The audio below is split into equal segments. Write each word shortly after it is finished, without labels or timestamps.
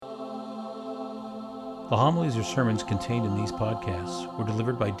The homilies or sermons contained in these podcasts were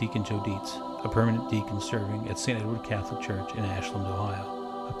delivered by Deacon Joe Dietz, a permanent deacon serving at St. Edward Catholic Church in Ashland,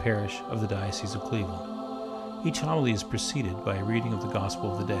 Ohio, a parish of the Diocese of Cleveland. Each homily is preceded by a reading of the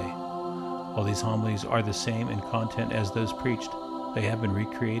Gospel of the day. While these homilies are the same in content as those preached, they have been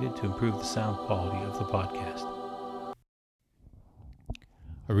recreated to improve the sound quality of the podcast.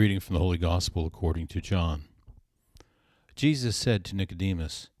 A reading from the Holy Gospel according to John. Jesus said to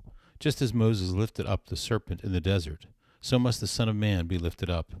Nicodemus, "Just as Moses lifted up the serpent in the desert, so must the Son of Man be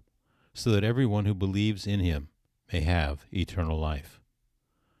lifted up, so that everyone who believes in him may have eternal life.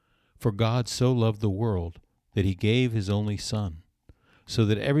 For God so loved the world that he gave his only Son, so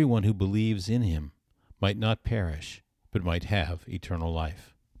that everyone who believes in him might not perish, but might have eternal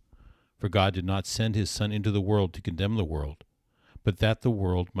life. For God did not send his Son into the world to condemn the world, but that the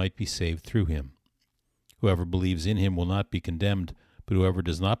world might be saved through him. Whoever believes in him will not be condemned, but whoever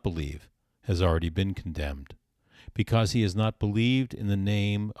does not believe has already been condemned, because he has not believed in the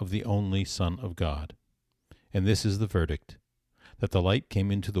name of the only Son of God. And this is the verdict, that the light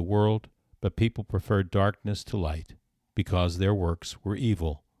came into the world, but people preferred darkness to light, because their works were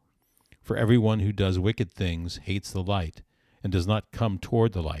evil. For everyone who does wicked things hates the light, and does not come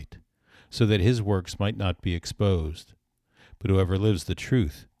toward the light, so that his works might not be exposed. But whoever lives the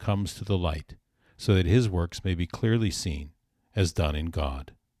truth comes to the light, so that his works may be clearly seen, as done in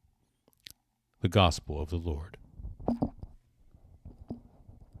God." The Gospel of the Lord.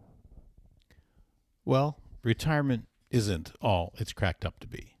 Well, retirement isn't all it's cracked up to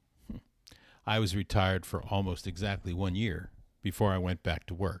be. I was retired for almost exactly 1 year before I went back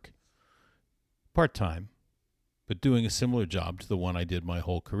to work. Part-time, but doing a similar job to the one I did my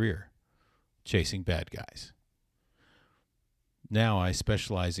whole career, chasing bad guys. Now I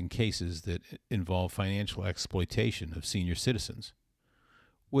specialize in cases that involve financial exploitation of senior citizens,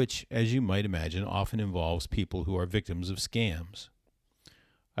 which, as you might imagine, often involves people who are victims of scams.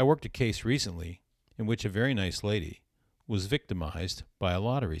 I worked a case recently in which a very nice lady was victimized by a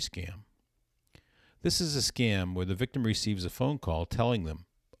lottery scam. This is a scam where the victim receives a phone call telling them,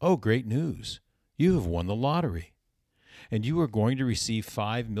 "Oh, great news! You have won the lottery, and you are going to receive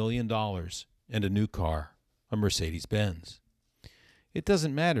 $5 million and a new car, a Mercedes-Benz. It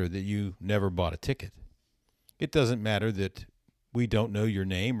doesn't matter that you never bought a ticket. It doesn't matter that we don't know your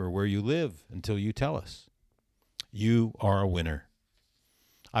name or where you live until you tell us. You are a winner.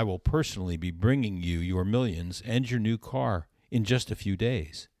 I will personally be bringing you your millions and your new car in just a few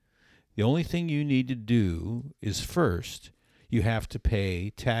days. The only thing you need to do is first, you have to pay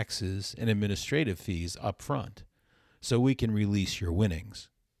taxes and administrative fees up front, so we can release your winnings."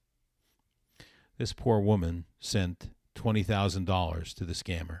 This poor woman sent $20,000 to the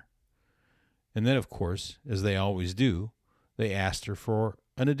scammer. And then, of course, as they always do, they asked her for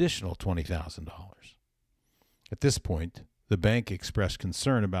an additional $20,000. At this point, the bank expressed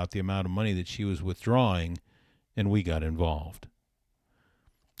concern about the amount of money that she was withdrawing, and we got involved.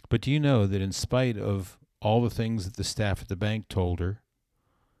 But do you know that in spite of all the things that the staff at the bank told her,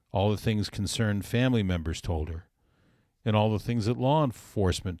 all the things concerned family members told her, and all the things that law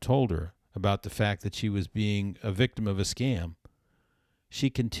enforcement told her about the fact that she was being a victim of a scam, she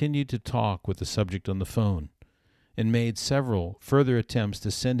continued to talk with the subject on the phone and made several further attempts to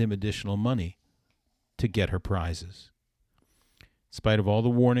send him additional money to get her prizes. In spite of all the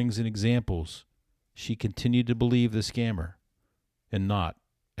warnings and examples, she continued to believe the scammer and not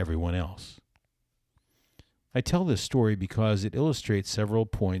everyone else. I tell this story because it illustrates several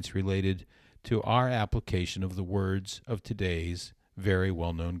points related to our application of the words of today's very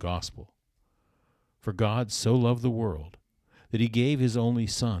well-known gospel. For God so loved the world that he gave his only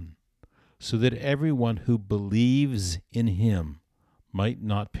Son, so that everyone who believes in him might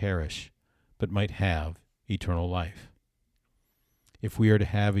not perish, but might have eternal life. If we are to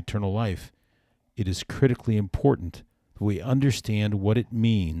have eternal life, it is critically important that we understand what it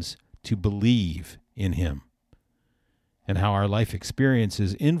means to believe in him, and how our life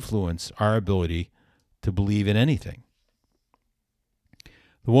experiences influence our ability to believe in anything.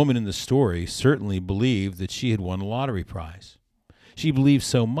 The woman in the story certainly believed that she had won a lottery prize. She believed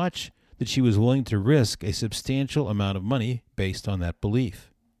so much that she was willing to risk a substantial amount of money based on that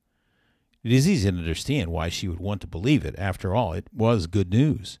belief. It is easy to understand why she would want to believe it. After all, it was good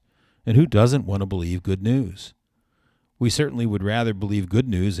news. And who doesn't want to believe good news? We certainly would rather believe good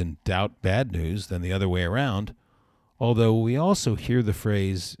news and doubt bad news than the other way around, although we also hear the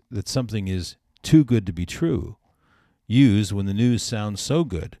phrase that something is too good to be true, used when the news sounds so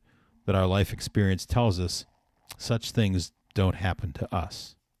good that our life experience tells us such things don't happen to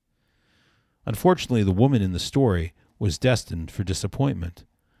us. Unfortunately, the woman in the story was destined for disappointment.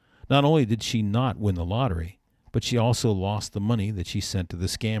 Not only did she not win the lottery, but she also lost the money that she sent to the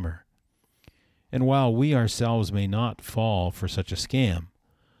scammer. And while we ourselves may not fall for such a scam,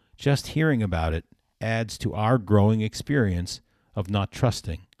 just hearing about it adds to our growing experience of not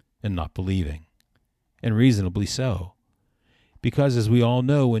trusting and not believing. And reasonably so. Because as we all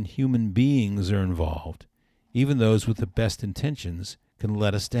know, when human beings are involved, even those with the best intentions can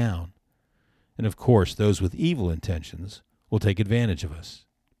let us down. And of course, those with evil intentions will take advantage of us.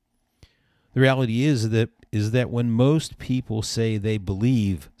 The reality is that when most people say they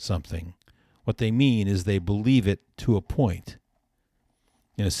believe something, what they mean is they believe it to a point.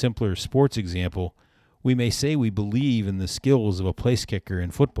 In a simpler sports example, we may say we believe in the skills of a place kicker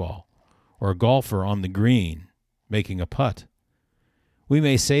in football, or a golfer on the green making a putt. We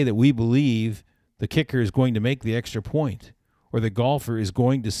may say that we believe the kicker is going to make the extra point, or the golfer is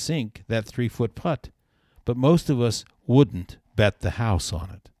going to sink that 3-foot putt, but most of us wouldn't bet the house on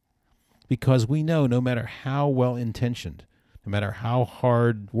it. Because we know no matter how well-intentioned, no matter how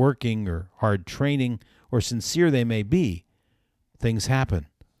hard-working or hard training or sincere they may be, things happen.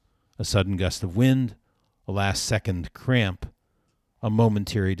 A sudden gust of wind, a last-second cramp, a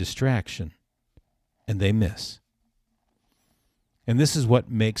momentary distraction, and they miss. And this is what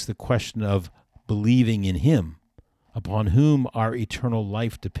makes the question of believing in Him, upon whom our eternal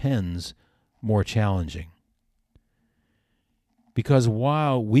life depends, more challenging. Because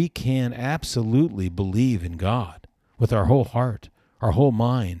while we can absolutely believe in God with our whole heart, our whole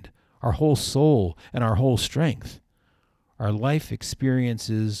mind, our whole soul, and our whole strength, our life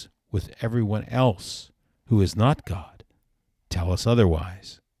experiences with everyone else who is not God tell us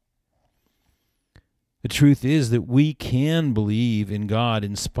otherwise. The truth is that we can believe in God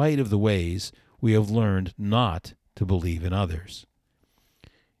in spite of the ways we have learned not to believe in others.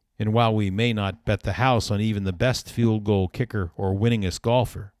 And while we may not bet the house on even the best field goal kicker or winningest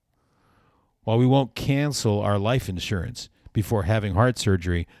golfer, while we won't cancel our life insurance before having heart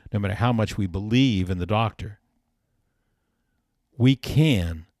surgery, no matter how much we believe in the doctor, we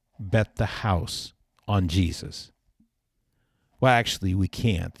can bet the house on Jesus. Well, actually, we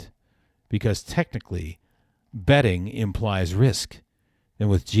can't, because technically, betting implies risk, and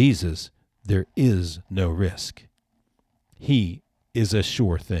with Jesus, there is no risk. He is a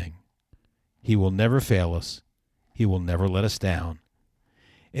sure thing. He will never fail us. He will never let us down.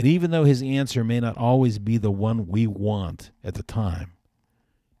 And even though His answer may not always be the one we want at the time,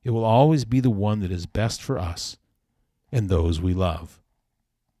 it will always be the one that is best for us and those we love.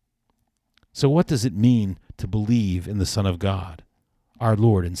 So what does it mean to believe in the Son of God, our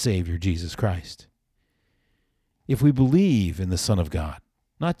Lord and Savior, Jesus Christ? If we believe in the Son of God,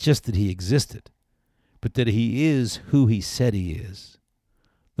 not just that He existed, but that He is who He said He is,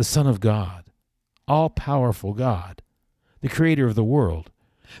 the Son of God, all-powerful God, the Creator of the world,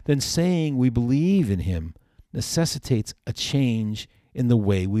 then saying we believe in Him necessitates a change in the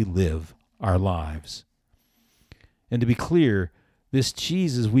way we live our lives. And to be clear, this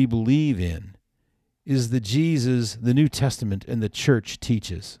Jesus we believe in is the Jesus the New Testament and the Church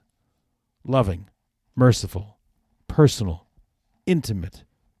teaches. Loving, merciful, personal, intimate,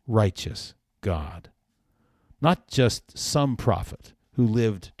 righteous God. Not just some prophet who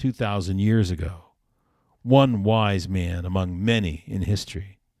lived 2,000 years ago, one wise man among many in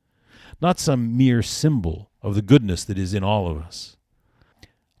history. Not some mere symbol of the goodness that is in all of us.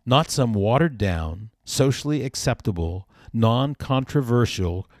 Not some watered-down, socially acceptable,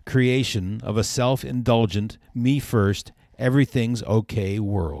 non-controversial creation of a self-indulgent, me-first, everything's okay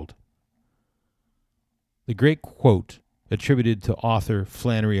world. The great quote attributed to author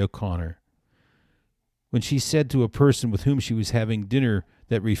Flannery O'Connor, when she said to a person with whom she was having dinner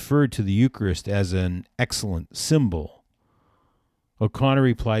that referred to the Eucharist as an excellent symbol, O'Connor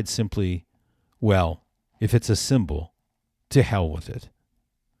replied simply, "Well, if it's a symbol, to hell with it."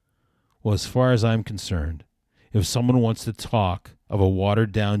 Well, as far as I'm concerned, if someone wants to talk of a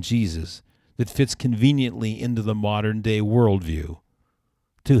watered-down Jesus that fits conveniently into the modern-day worldview,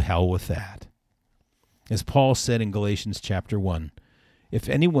 to hell with that. As Paul said in Galatians chapter 1, if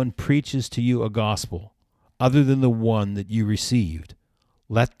anyone preaches to you a gospel other than the one that you received,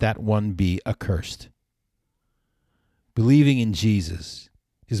 let that one be accursed. Believing in Jesus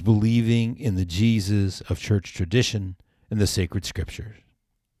is believing in the Jesus of church tradition and the sacred scriptures.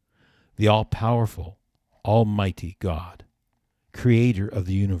 The all-powerful, almighty God, creator of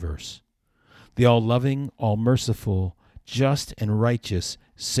the universe, the all-loving, all-merciful, just and righteous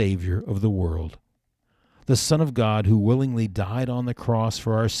Savior of the world, the Son of God who willingly died on the cross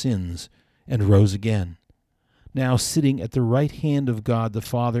for our sins and rose again, now sitting at the right hand of God the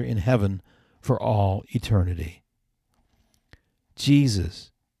Father in heaven for all eternity.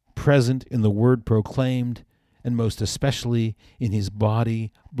 Jesus, present in the word proclaimed, and most especially in his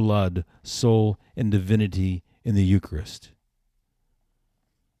body, blood, soul, and divinity in the Eucharist.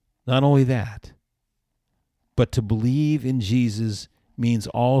 Not only that, but to believe in Jesus means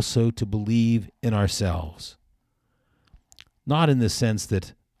also to believe in ourselves. Not in the sense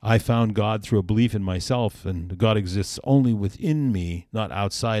that I found God through a belief in myself and God exists only within me, not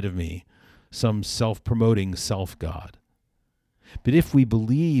outside of me, some self-promoting self-God. But if we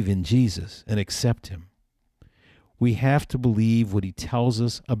believe in Jesus and accept him, we have to believe what he tells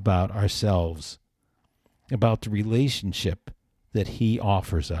us about ourselves, about the relationship that he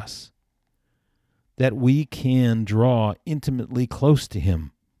offers us, that we can draw intimately close to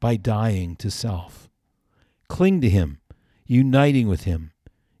him by dying to self, cling to him, uniting with him,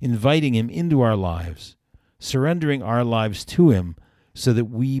 inviting him into our lives, surrendering our lives to him so that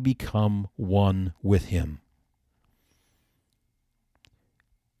we become one with him.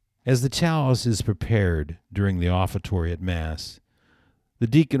 As the chalice is prepared during the offertory at Mass, the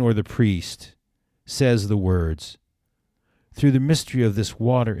deacon or the priest says the words, "Through the mystery of this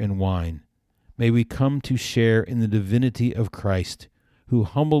water and wine, may we come to share in the divinity of Christ, who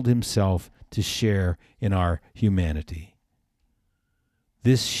humbled himself to share in our humanity."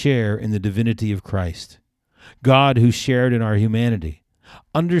 This share in the divinity of Christ, God who shared in our humanity,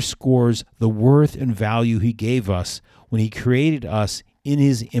 underscores the worth and value he gave us when he created us in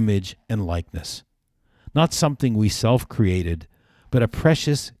his image and likeness. Not something we self-created, but a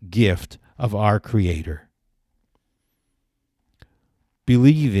precious gift of our Creator.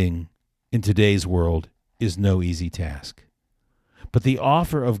 Believing in today's world is no easy task. But the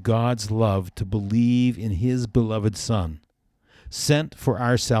offer of God's love to believe in his beloved Son, sent for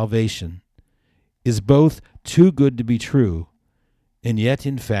our salvation, is both too good to be true, and yet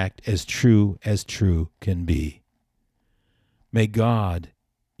in fact as true can be. May God,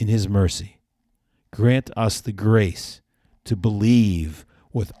 in his mercy, grant us the grace to believe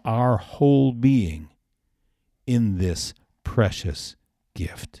with our whole being in this precious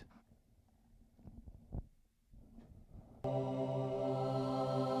gift.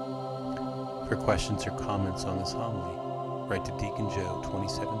 For questions or comments on this homily, write to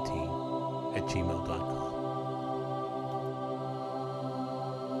deaconjoe2017@gmail.com.